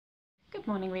Good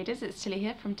morning readers, it's Tilly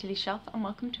here from Tilly's Shelf and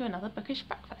welcome to another Bookish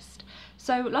Breakfast.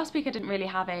 So last week I didn't really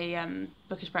have a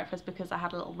Bookish Breakfast because I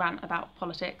had a little rant about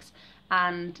politics,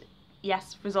 and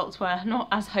yes, results were not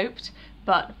as hoped,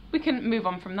 but we can move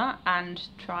on from that and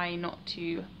try not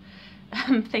to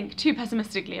think too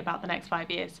pessimistically about the next 5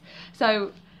 years.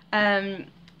 So I'm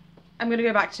going to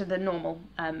go back to the normal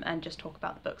and just talk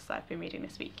about the books that I've been reading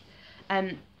this week.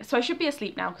 So I should be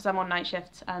asleep now because I'm on night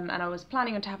shifts, and I was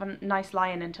planning on to have a nice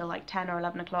lie-in until like 10 or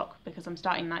 11 o'clock because I'm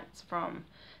starting nights from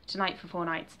tonight for 4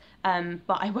 nights.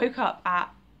 But I woke up at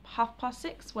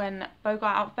 6:30 when Bo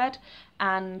got out of bed,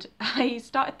 and I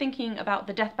started thinking about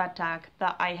the deathbed tag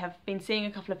that I have been seeing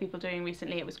a couple of people doing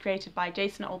recently. It was created by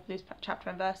Jason at Old Blues Chapter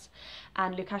and Verse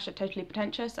and Lukash at Totally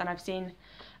Pretentious, and I've seen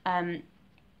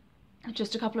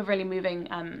just a couple of really moving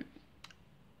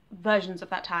versions of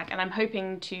that tag, and I'm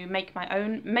hoping to make my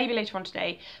own, maybe later on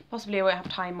today. Possibly I won't have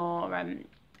time or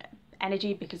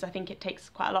energy because I think it takes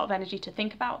quite a lot of energy to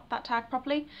think about that tag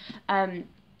properly,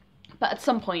 but at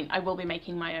some point I will be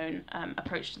making my own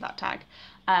approach to that tag,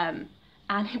 and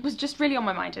it was just really on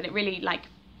my mind, and it really, like,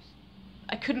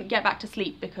 I couldn't get back to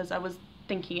sleep because I was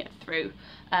thinking it through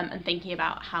and thinking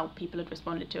about how people had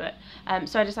responded to it,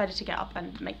 so I decided to get up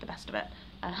and make the best of it,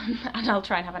 and I'll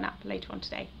try and have a nap later on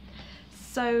today.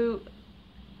 So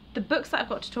the books that I've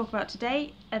got to talk about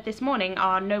today, this morning,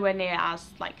 are nowhere near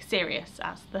as serious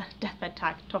as the deathbed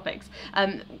tag topics.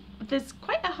 There's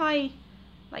quite a high,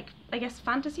 I guess,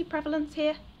 fantasy prevalence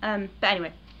here. But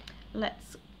anyway,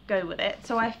 let's go with it.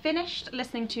 So I finished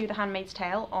listening to The Handmaid's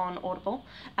Tale on Audible,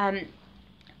 and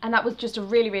that was just a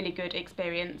really, really good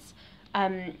experience.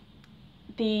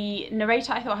 The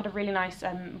narrator, I thought, had a really nice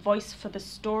voice for the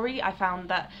story. I found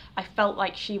that I felt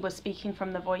like she was speaking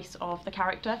from the voice of the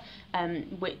character,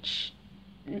 which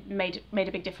made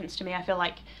a big difference to me. I feel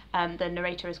like the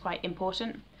narrator is quite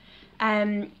important.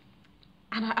 And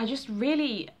I just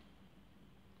really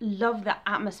love the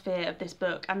atmosphere of this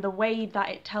book and the way that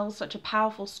it tells such a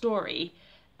powerful story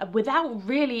without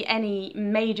really any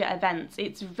major events.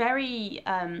 It's very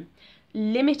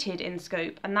limited in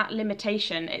scope, and that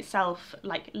limitation itself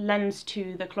lends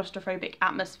to the claustrophobic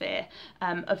atmosphere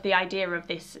of the idea of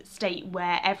this state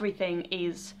where everything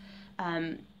is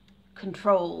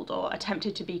controlled or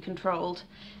attempted to be controlled,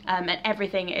 and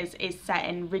everything is set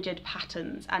in rigid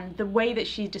patterns. And the way that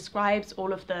she describes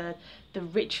all of the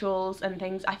rituals and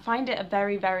things, I find it a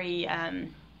very, very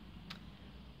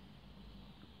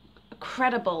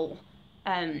credible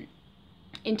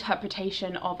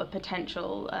interpretation of a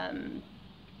potential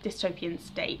dystopian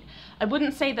state. I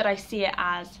wouldn't say that I see it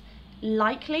as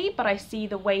likely, but I see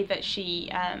the way that she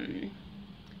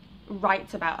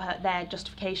writes about their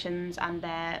justifications and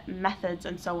their methods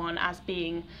and so on as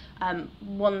being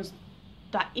ones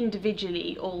that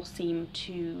individually all seem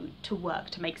to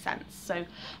work, to make sense. So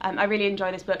I really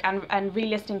enjoy this book, and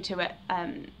re-listening to it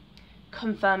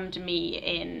confirmed me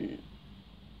in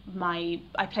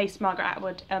I placed Margaret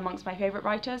Atwood amongst my favourite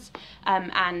writers,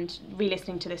 and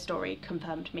re-listening to this story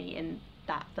confirmed me in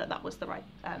that was the right,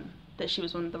 that she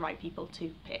was one of the right people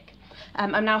to pick.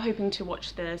 I'm now hoping to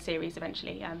watch the series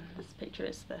eventually. This picture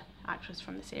is the actress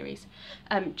from the series,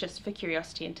 just for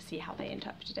curiosity and to see how they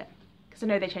interpreted it, because I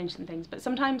know they changed some things, but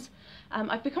sometimes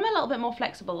I've become a little bit more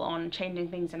flexible on changing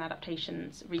things in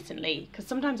adaptations recently, because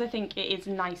sometimes I think it is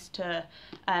nice to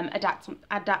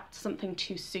adapt something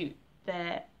to suit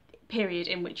the period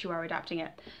in which you are adapting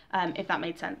it, if that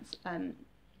made sense.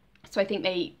 So I think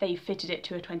they fitted it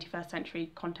to a 21st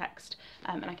century context,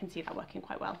 and I can see that working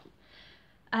quite well.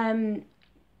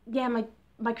 Yeah,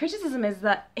 my criticism is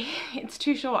that it's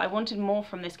too short. I wanted more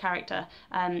from this character,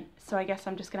 so I guess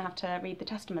I'm just going to have to read the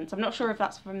Testaments. I'm not sure if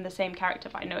that's from the same character,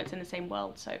 but I know it's in the same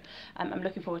world, so I'm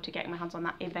looking forward to getting my hands on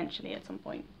that eventually at some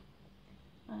point.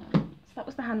 So that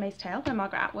was The Handmaid's Tale by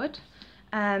Margaret Atwood.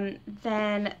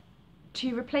 Then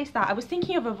to replace that, I was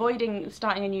thinking of avoiding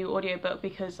starting a new audiobook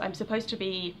because I'm supposed to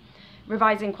be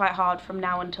revising quite hard from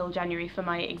now until January for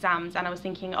my exams, and I was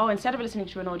thinking, oh, instead of listening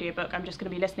to an audiobook, I'm just going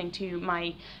to be listening to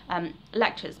my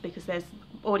lectures, because there's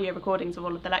audio recordings of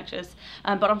all of the lectures,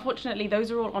 but unfortunately those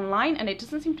are all online and it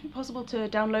doesn't seem to be possible to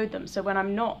download them. So when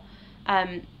I'm not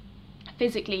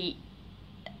physically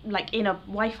in a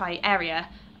Wi-Fi area,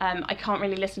 I can't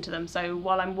really listen to them. So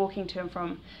while I'm walking to and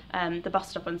from the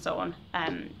bus stop and so on,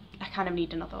 I kind of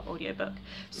need another audiobook.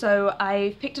 So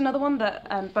I picked another one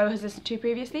that Bo has listened to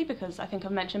previously, because I think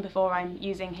I've mentioned before I'm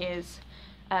using his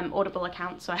Audible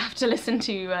account, so I have to listen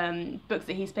to books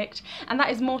that he's picked, and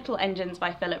that is Mortal Engines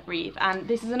by Reeve. And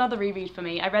this is another reread for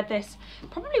me. I read this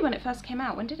probably when it first came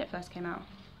out. When did it first come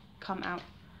out?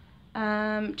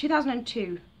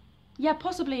 2002. yeah,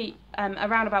 possibly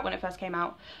around about when it first came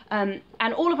out. And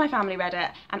all of my family read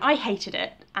it, and I hated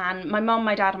it. And my mum,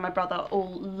 my dad, and my brother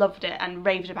all loved it and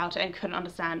raved about it and couldn't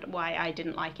understand why I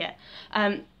didn't like it.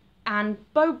 And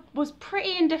Bo was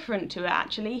pretty indifferent to it,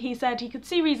 actually. He said he could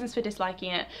see reasons for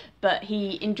disliking it, but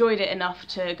he enjoyed it enough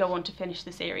to go on to finish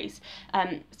the series.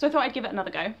 So I thought I'd give it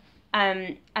another go.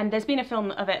 And there's been a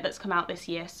film of it that's come out this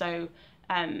year, so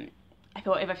I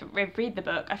thought if I read the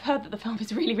book, I've heard that the film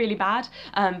is really, really bad,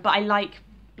 but I like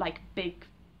big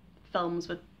films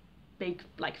with big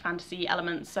fantasy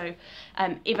elements, so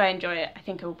if I enjoy it, I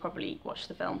think I will probably watch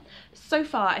the film. So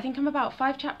far, I think I'm about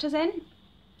 5 chapters in,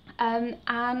 and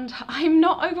I'm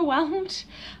not overwhelmed.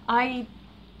 I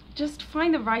just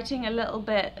find the writing a little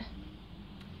bit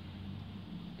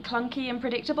clunky and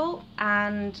predictable,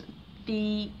 and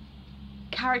the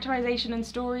characterization and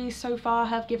stories so far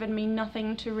have given me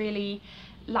nothing to really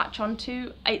latch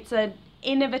onto. It's an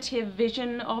innovative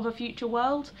vision of a future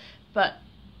world, but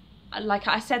like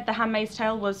I said, The Handmaid's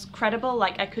Tale was credible.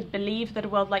 Like, I could believe that a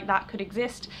world like that could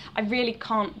exist. I really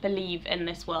can't believe in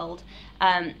this world,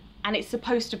 and it's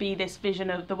supposed to be this vision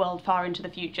of the world far into the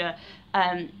future.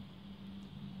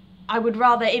 I would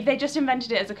rather, if they just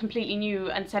invented it as a completely new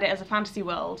and set it as a fantasy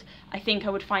world, I think I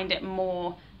would find it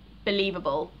more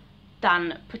believable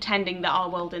than pretending that our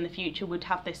world in the future would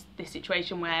have this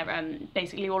situation where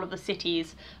basically all of the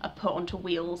cities are put onto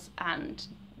wheels and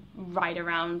ride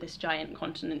around this giant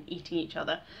continent eating each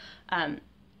other. I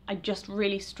just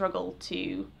really struggle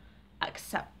to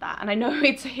accept that. And I know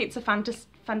it's a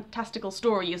fantastical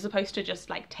story. You're supposed to just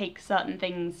like take certain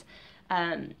things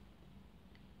as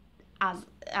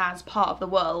part of the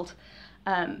world,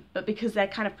 but because they're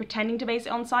kind of pretending to base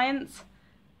it on science,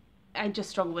 I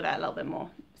just struggle with that a little bit more.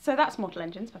 So that's Mortal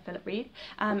Engines by Philip Reeve,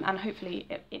 and hopefully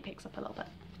it picks up a little bit.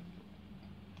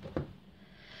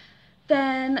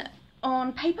 Then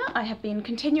on paper, I have been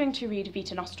continuing to read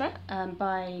Vita Nostra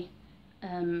by,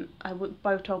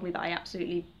 Bo told me that I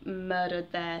absolutely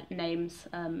murdered their names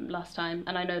last time,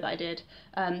 and I know that I did,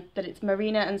 but it's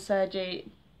Marina and Sergey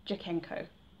Dyachenko,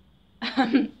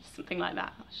 something like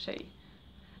that, I'll show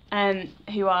you,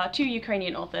 who are 2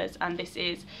 Ukrainian authors, and this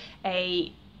is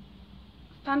a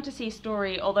fantasy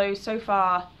story, although so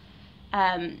far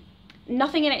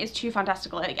nothing in it is too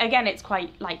fantastical. Again, it's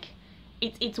quite like,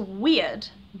 it's weird,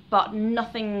 but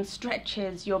nothing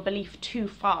stretches your belief too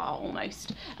far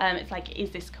almost. It's like, is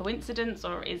this coincidence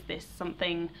or is this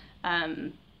something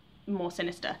more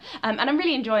sinister? And I'm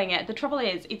really enjoying it. The trouble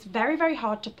is, it's very, very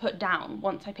hard to put down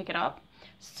once I pick it up.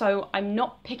 So I'm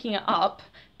not picking it up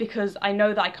because I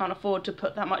know that I can't afford to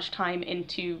put that much time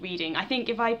into reading. I think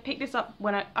if I pick this up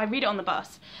when I read it on the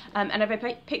bus, and if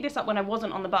I pick this up when I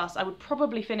wasn't on the bus, I would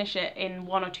probably finish it in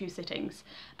 1 or 2 sittings.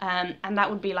 And that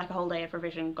would be like a whole day of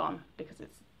revision gone because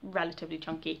it's relatively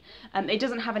chunky. It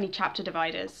doesn't have any chapter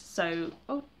dividers, so,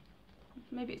 oh,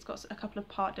 maybe it's got a couple of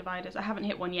part dividers. I haven't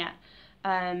hit one yet.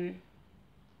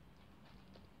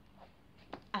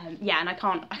 Yeah, and I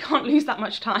can't lose that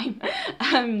much time.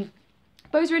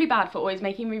 Bo's really bad for always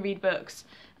making me read books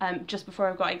just before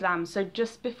I've got exams. So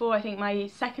just before, I think, my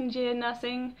 2nd year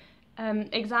nursing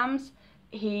exams,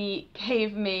 he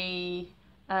gave me,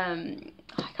 I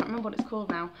can't remember what it's called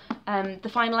now, The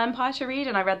Final Empire to read,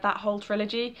 and I read that whole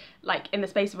trilogy like in the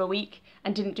space of a week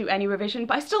and didn't do any revision,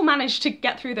 but I still managed to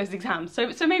get through those exams.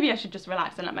 So maybe I should just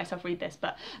relax and let myself read this,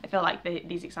 but I feel like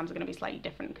these exams are going to be slightly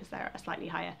different because they're at a slightly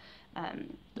higher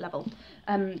level.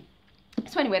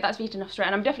 So anyway, that's Vita Nostra,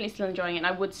 and I'm definitely still enjoying it, and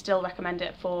I would still recommend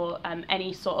it for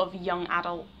any sort of young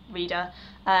adult reader.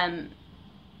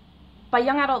 By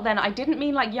young adult then, I didn't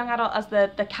mean like young adult as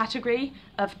the category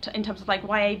of in terms of like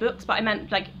YA books, but I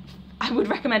meant like I would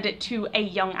recommend it to a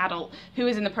young adult who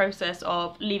is in the process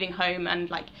of leaving home and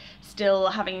like still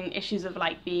having issues of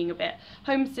like being a bit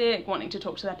homesick, wanting to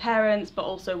talk to their parents, but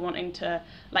also wanting to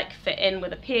like fit in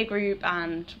with a peer group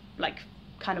and like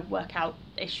kind of work out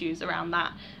issues around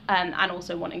that, and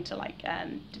also wanting to like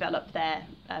develop their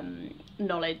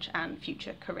knowledge and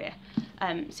future career.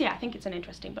 So yeah, I think it's an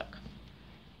interesting book.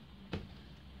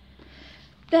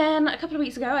 Then a couple of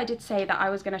weeks ago I did say that I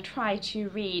was going to try to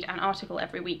read an article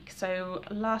every week. So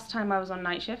last time I was on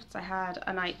night shifts, I had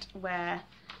a night where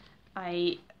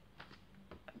I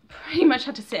pretty much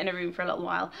had to sit in a room for a little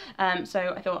while.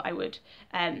 So I thought I would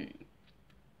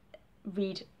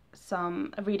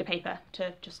read a paper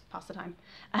to just pass the time.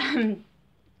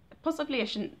 Possibly I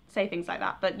shouldn't say things like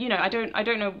that, but you know, I don't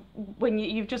know, when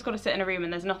you've just got to sit in a room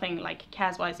and there's nothing like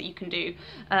cares-wise that you can do.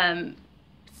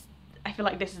 I feel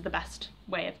like this is the best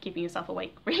way of keeping yourself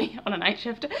awake, really, on a night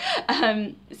shift.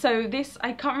 So this,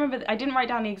 I can't remember, I didn't write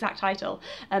down the exact title,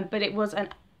 but it was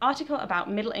article about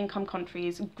middle-income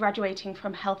countries graduating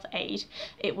from health aid.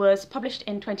 It was published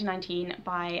in 2019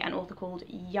 by an author called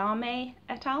Yame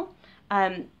et al.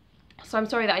 So I'm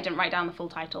sorry that I didn't write down the full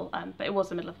title, but it was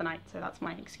the middle of the night, so that's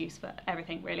my excuse for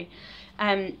everything, really.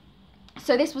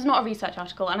 So this was not a research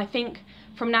article, and I think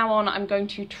from now on I'm going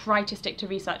to try to stick to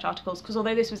research articles, because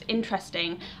although this was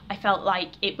interesting, I felt like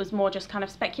it was more just kind of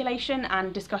speculation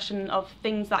and discussion of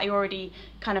things that I already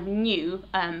kind of knew,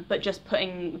 but just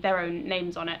putting their own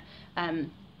names on it.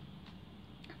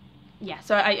 Yeah,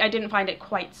 so I didn't find it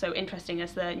quite so interesting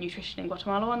as the Nutrition in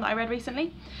Guatemala one that I read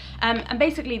recently. And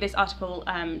basically this article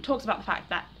talks about the fact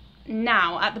that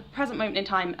now, at the present moment in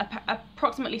time,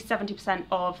 approximately 70%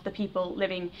 of the people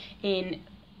living in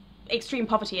extreme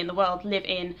poverty in the world live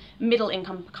in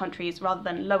middle-income countries rather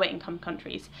than lower-income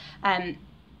countries. And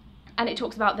it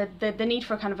talks about the need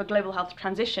for a kind of a global health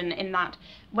transition, in that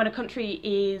when a country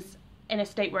is in a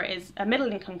state where it is a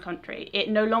middle-income country, it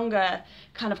no longer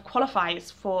kind of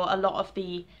qualifies for a lot of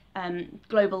the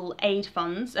global aid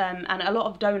funds, and a lot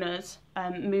of donors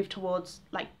move towards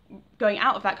like going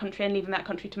out of that country and leaving that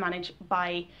country to manage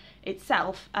by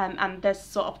itself, and there's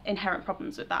sort of inherent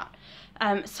problems with that.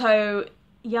 So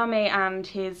Yame and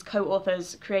his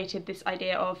co-authors created this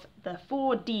idea of the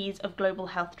 4 Ds of global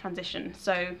health transition.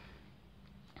 So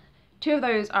 2 of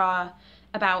those are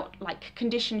about like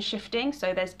condition shifting,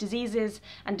 so there's diseases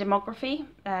and demography.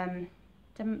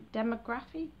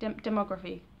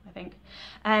 Demography, I think.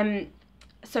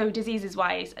 So diseases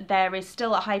wise, there is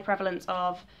still a high prevalence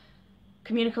of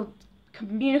communicable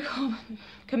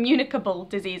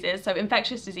diseases, so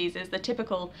infectious diseases, the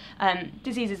typical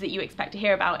diseases that you expect to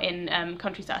hear about in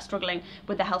countries that are struggling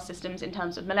with their health systems in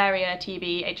terms of malaria,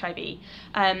 TB, HIV,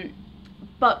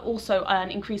 but also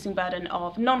an increasing burden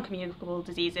of non-communicable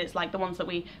diseases, like the ones that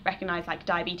we recognise, like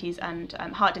diabetes and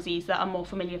heart disease, that are more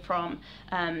familiar from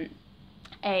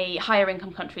a higher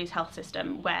income country's health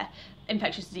system, where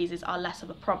infectious diseases are less of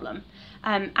a problem,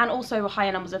 and also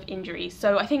higher numbers of injuries.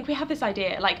 So I think we have this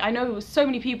idea, like I know so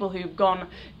many people who've gone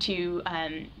to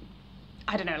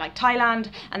I don't know, like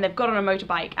Thailand, and they've got on a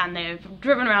motorbike and they've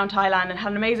driven around Thailand and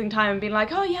had an amazing time and been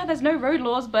like, oh yeah, there's no road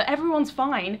laws, but everyone's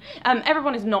fine.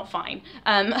 Everyone is not fine.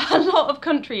 A lot of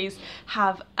countries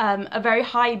have a very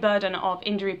high burden of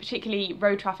injury, particularly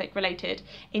road traffic related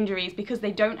injuries, because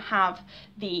they don't have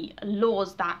the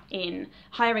laws that in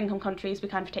higher income countries we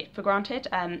kind of take for granted,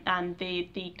 and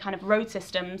the kind of road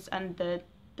systems and the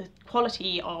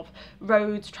quality of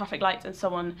roads, traffic lights and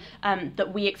so on,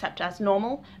 that we accept as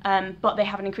normal, but they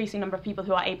have an increasing number of people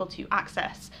who are able to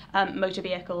access motor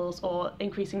vehicles, or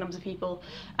increasing numbers of people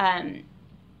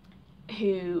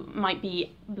who might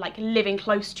be like living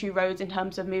close to roads in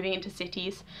terms of moving into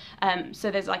cities. So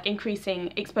there's like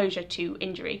increasing exposure to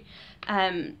injury.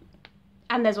 And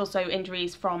there's also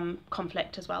injuries from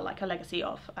conflict as well, like a legacy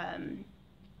of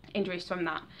injuries from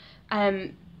that.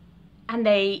 And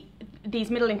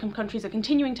these middle-income countries are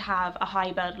continuing to have a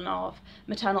high burden of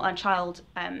maternal and child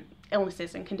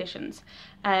illnesses and conditions.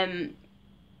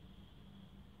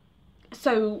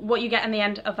 So what you get in the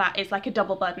end of that is like a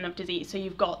double burden of disease. So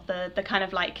you've got the kind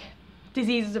of like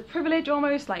diseases of privilege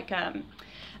almost, like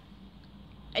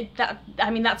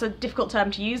that's a difficult term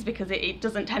to use, because it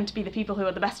doesn't tend to be the people who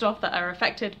are the best off that are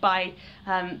affected by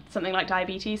something like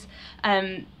diabetes.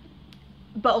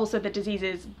 But also the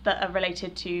diseases that are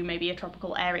related to maybe a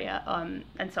tropical area,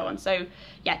 and so on. So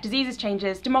yeah, diseases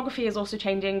changes. Demography is also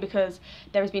changing, because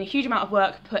there has been a huge amount of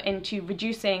work put into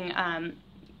reducing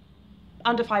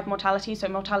under 5 mortality, so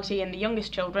mortality in the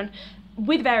youngest children,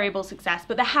 with variable success,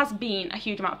 but there has been a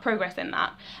huge amount of progress in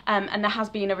that, and there has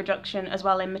been a reduction as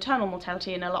well in maternal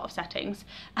mortality in a lot of settings,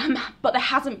 but there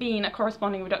hasn't been a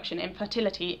corresponding reduction in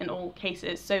fertility in all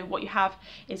cases. So what you have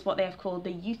is what they have called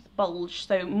the youth bulge,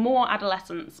 so more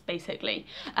adolescents basically,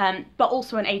 but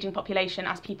also an ageing population.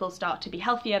 As people start to be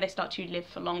healthier, they start to live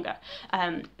for longer,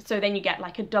 so then you get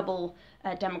like a double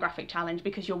demographic challenge,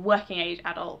 because your working age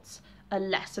adults are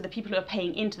less, so the people who are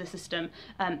paying into the system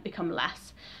become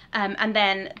less. And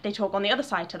then they talk on the other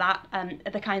side to that,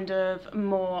 the kind of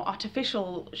more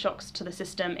artificial shocks to the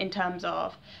system in terms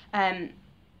of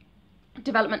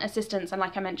development assistance, and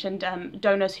like I mentioned,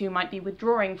 donors who might be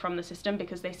withdrawing from the system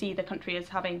because they see the country as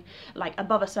having like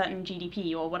above a certain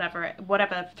GDP or whatever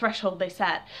threshold they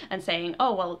set, and saying,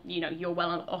 oh well, you know, you're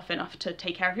well off enough to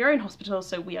take care of your own hospital,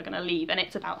 so we are going to leave. And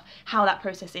it's about how that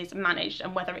process is managed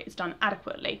and whether it's done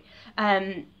adequately.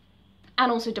 And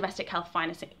also domestic health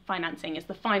financing is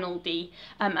the final D,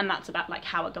 and that's about like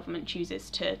how a government chooses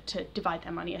to divide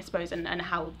their money, I suppose, and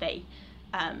how they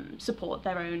support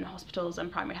their own hospitals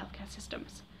and primary healthcare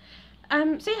systems.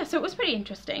 So yeah, so it was pretty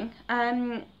interesting.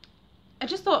 I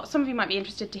just thought some of you might be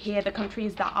interested to hear the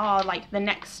countries that are like the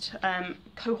next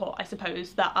cohort, I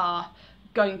suppose, that are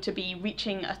going to be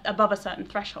reaching above a certain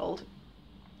threshold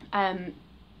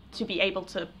to be able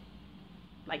to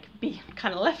like be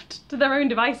kind of left to their own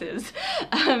devices.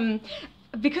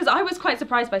 Because I was quite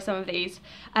surprised by some of these.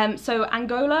 So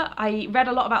Angola, I read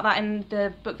a lot about that in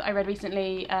the book that I read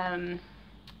recently,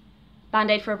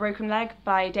 Band-Aid for a Broken Leg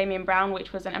by Damien Brown,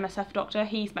 which was an MSF doctor.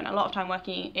 He spent a lot of time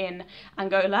working in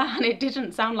Angola, and it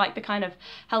didn't sound like the kind of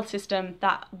health system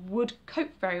that would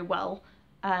cope very well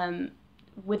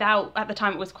without, at the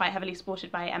time it was quite heavily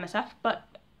supported by MSF, but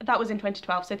that was in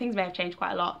 2012, so things may have changed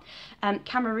quite a lot.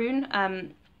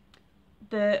 Cameroon,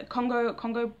 the Congo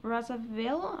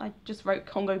Brazzaville, I just wrote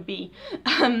Congo B,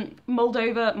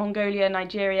 Moldova, Mongolia,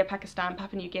 Nigeria, Pakistan,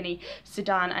 Papua New Guinea,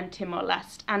 Sudan and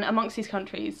Timor-Leste. And amongst these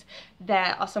countries,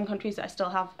 there are some countries that still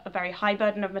have a very high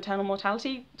burden of maternal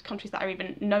mortality, countries that are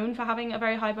even known for having a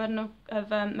very high burden of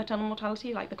maternal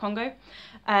mortality, like the Congo,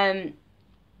 and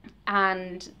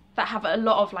that have a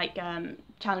lot of like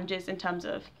challenges in terms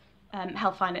of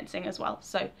health financing as well.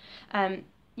 So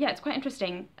yeah, it's quite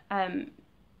interesting.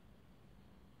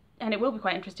 And it will be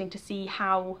quite interesting to see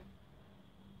how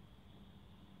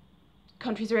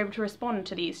countries are able to respond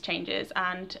to these changes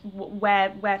and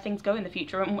where things go in the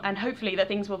future, and hopefully that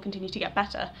things will continue to get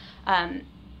better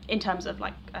in terms of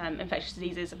like infectious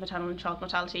diseases and maternal and child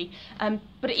mortality.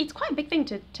 But it's quite a big thing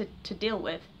to deal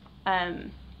with.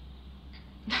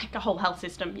 Like a whole health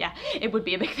system, yeah, it would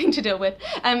be a big thing to deal with.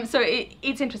 So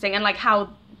it's interesting, and like how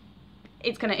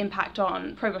it's going to impact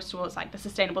on progress towards like the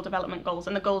Sustainable Development Goals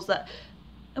and the goals that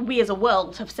we as a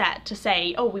world have set to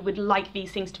say, oh, we would like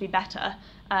these things to be better,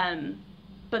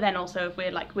 but then also if we're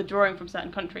like withdrawing from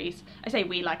certain countries, I say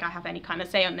we like I have any kind of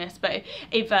say on this, but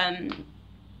if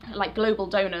like global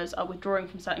donors are withdrawing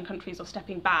from certain countries or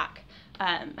stepping back,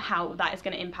 how that is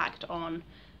going to impact on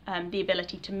the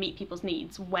ability to meet people's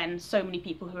needs when so many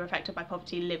people who are affected by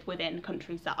poverty live within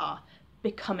countries that are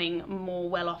becoming more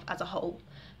well off as a whole,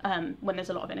 when there's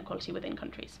a lot of inequality within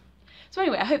countries. So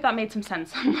anyway, I hope that made some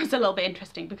sense and was a little bit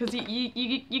interesting, because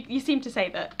you seem to say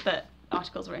that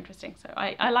articles were interesting, so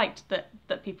I liked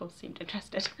that people seemed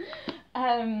interested.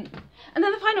 And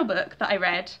then the final book that I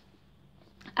read,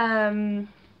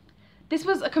 this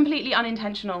was a completely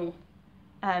unintentional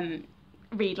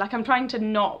read. Like, I'm trying to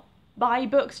not buy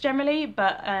books generally,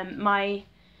 but my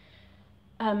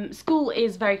school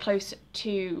is very close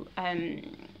to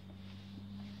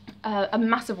a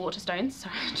massive Waterstones.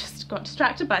 Sorry, I just got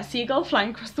distracted by a seagull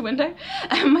flying across the window.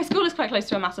 My school is quite close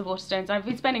to a massive Waterstones. I've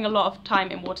been spending a lot of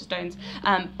time in Waterstones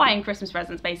buying Christmas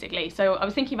presents, basically. So I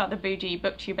was thinking about the bougie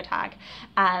booktuber tag,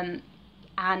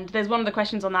 and there's one of the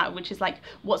questions on that, which is like,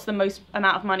 what's the most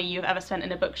amount of money you've ever spent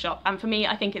in a bookshop? And for me,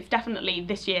 I think it's definitely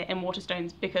this year in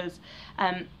Waterstones, because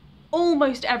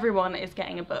almost everyone is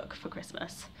getting a book for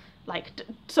Christmas. Like,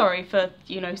 sorry for,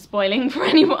 you know, spoiling for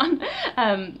anyone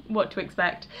what to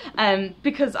expect,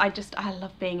 because I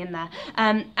love being in there.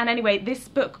 And anyway, this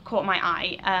book caught my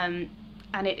eye,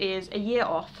 and it is A Year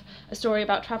Off, a story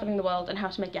about travelling the world and how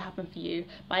to make it happen for you,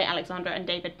 by Alexandra and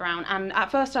David Brown. And at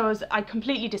first I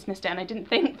completely dismissed it, and I didn't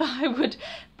think that I would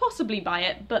possibly buy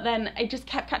it, but then it just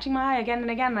kept catching my eye again and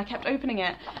again, and I kept opening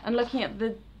it and looking at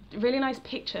the really nice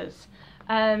pictures.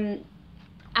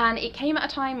 And it came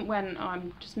at a time when, oh,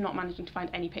 I'm just not managing to find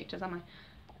any pictures, am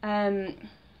I?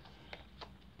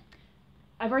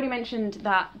 I've already mentioned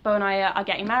that Bo and I are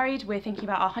getting married. We're thinking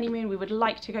about our honeymoon. We would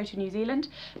like to go to New Zealand,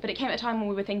 but it came at a time when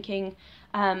we were thinking,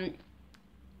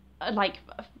 like,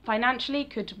 financially,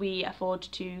 could we afford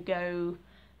to go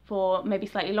for maybe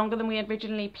slightly longer than we had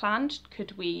originally planned?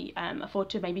 Could we afford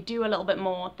to maybe do a little bit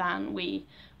more than we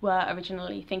were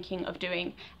originally thinking of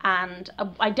doing? And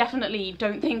I definitely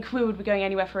don't think we would be going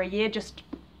anywhere for a year, just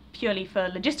purely for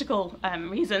logistical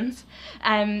reasons.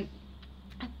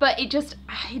 But it just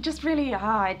really,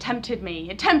 it tempted me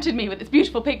with its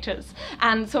beautiful pictures.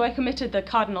 And so I committed the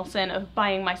cardinal sin of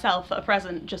buying myself a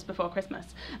present just before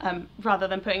Christmas, rather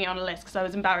than putting it on a list, because I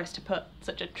was embarrassed to put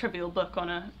such a trivial book on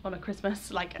a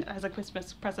Christmas, like as a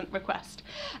Christmas present request.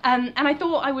 And I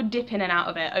thought I would dip in and out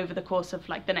of it over the course of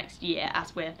like the next year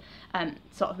as we're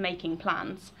sort of making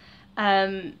plans.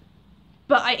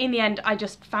 But in the end, I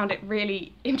just found it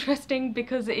really interesting,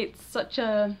 because it's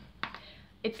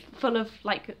full of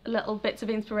like little bits of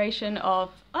inspiration of,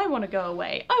 I want to go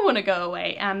away,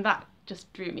 and that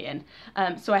just drew me in.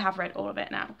 So I have read all of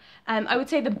it now. I would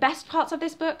say the best parts of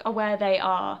this book are where they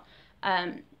are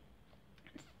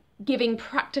giving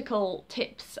practical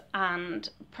tips and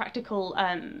practical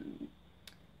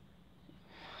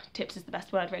tips is the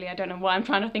best word, really. I don't know why I'm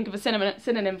trying to think of a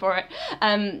synonym for it.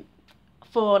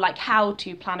 for like how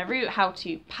to plan a route, how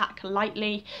to pack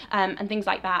lightly, and things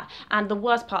like that. And the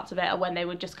worst parts of it are when they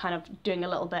were just kind of doing a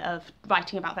little bit of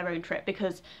writing about their own trip,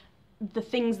 because the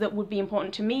things that would be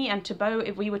important to me and to Bo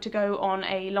if we were to go on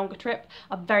a longer trip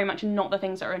are very much not the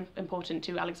things that are important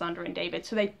to Alexandra and David.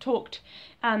 So they talked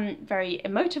very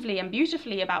emotively and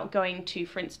beautifully about going to,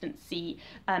 for instance, see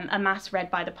a mass read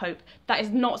by the Pope. That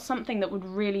is not something that would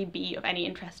really be of any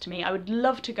interest to me. I would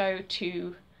love to go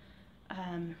to,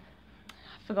 I've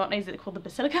forgotten, is it called the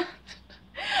Basilica?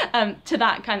 To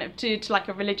that kind of, to like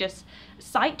a religious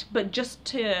site, but just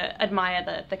to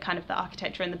admire the kind of the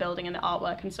architecture and the building and the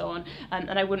artwork and so on,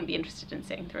 and I wouldn't be interested in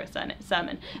sitting through a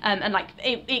sermon, and like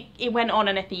it went on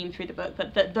in a theme through the book,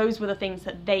 but those were the things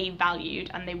that they valued,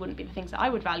 and they wouldn't be the things that I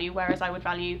would value, whereas I would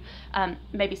value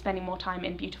maybe spending more time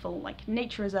in beautiful like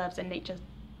nature reserves and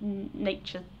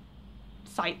nature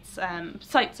sites,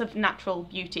 sites of natural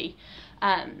beauty,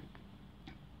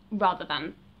 rather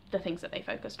than the things that they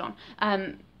focused on.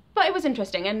 But it was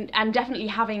interesting, and definitely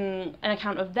having an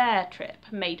account of their trip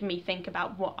made me think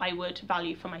about what I would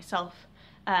value for myself,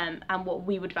 and what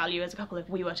we would value as a couple if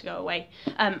we were to go away.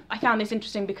 I found this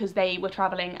interesting because they were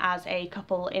travelling as a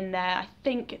couple in their, I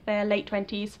think, their late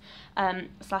 20s /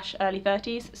 early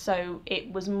 30s, so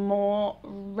it was more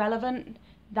relevant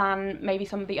than maybe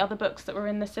some of the other books that were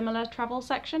in the similar travel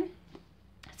section.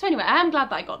 So anyway, I am glad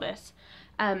that I got this.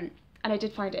 And I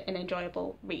did find it an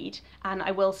enjoyable read, and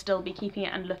I will still be keeping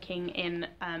it and looking in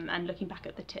and looking back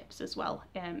at the tips as well,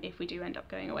 if we do end up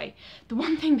going away. The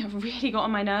one thing that really got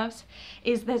on my nerves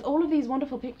is there's all of these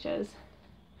wonderful pictures,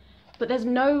 but there's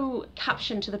no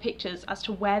caption to the pictures as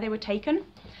to where they were taken.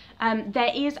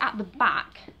 There is at the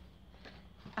back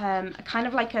kind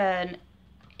of like an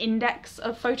index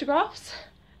of photographs,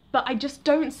 but I just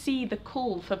don't see the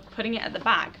call for putting it at the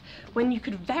back when you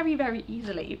could very, very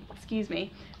easily,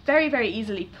 very, very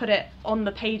easily put it on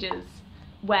the pages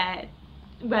where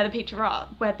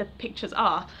the pictures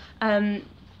are.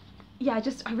 Yeah,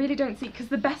 I really don't see, because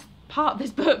the best part of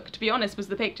this book, to be honest, was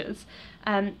the pictures,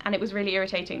 and it was really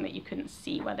irritating that you couldn't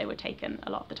see where they were taken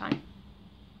a lot of the time.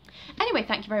 Anyway,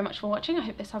 thank you very much for watching. I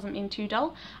hope this hasn't been too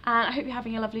dull, and I hope you're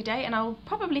having a lovely day, and I'll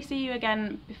probably see you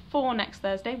again before next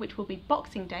Thursday, which will be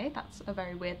Boxing Day. That's a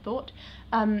very weird thought.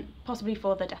 Possibly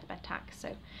for the deathbed tax.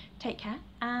 So take care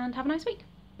and have a nice week.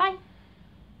 Bye!